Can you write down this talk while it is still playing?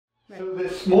So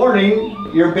this morning,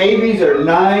 your babies are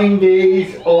 9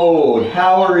 days old.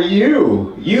 How are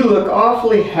you? You look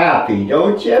awfully happy,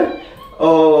 don't you?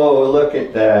 Oh, look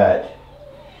at that.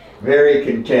 Very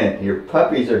content. Your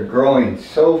puppies are growing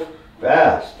so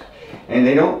fast. And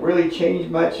they don't really change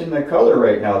much in the color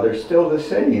right now. They're still the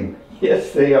same.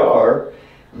 Yes, they are.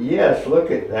 Yes,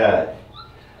 look at that.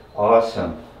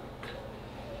 Awesome.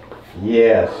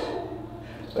 Yes.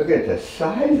 Look at the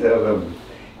size of them.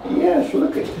 Yes,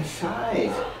 look at the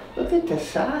size. Look at the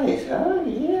size, huh?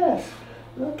 Yes.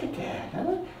 Look at that,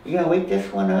 huh? You gonna wake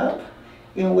this one up?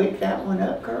 You gonna wake that one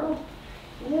up, girl?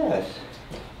 Yes.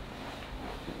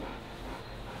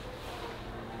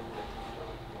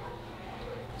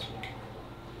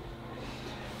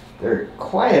 They're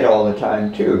quiet all the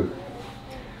time, too.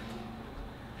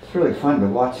 It's really fun to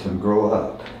watch them grow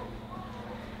up.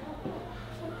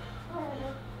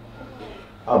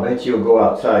 I'll bet you'll go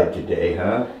outside today,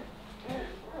 huh?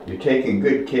 You're taking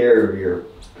good care of your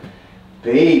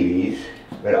babies,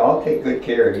 but I'll take good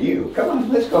care of you. Come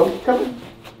on, let's go. Come on.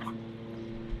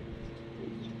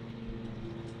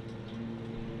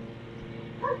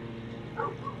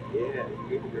 Yeah,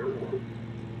 good girl.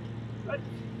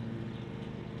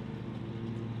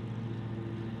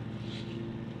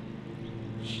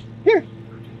 Here.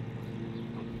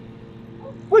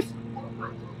 Push.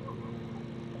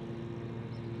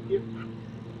 Here.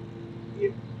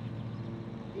 Here.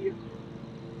 Here.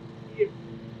 Here.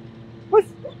 Push.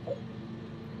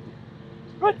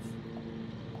 Push.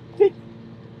 Kick.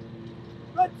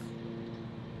 Push.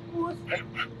 Push.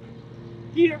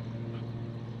 Here.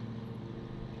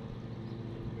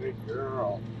 Good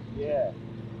girl. Yeah.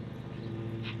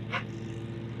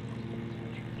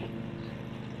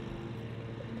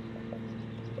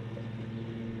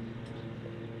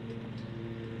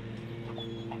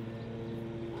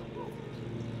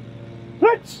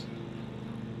 Push.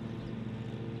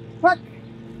 Puck.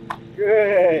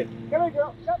 Good. Come on,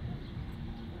 girl. Come.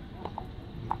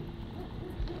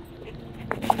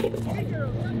 Good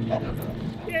girl.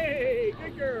 Yay.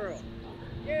 Good girl.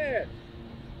 Yes.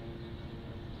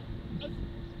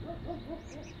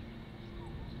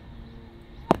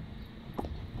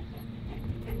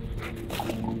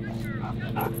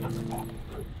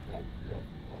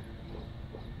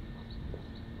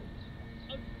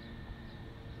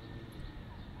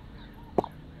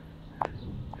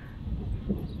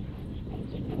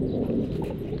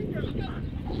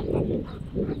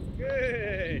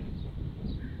 Good.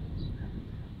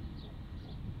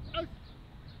 Out.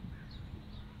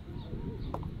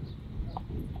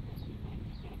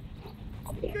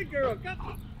 Good girl.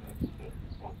 Come.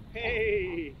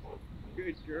 Hey.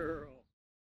 Good girl.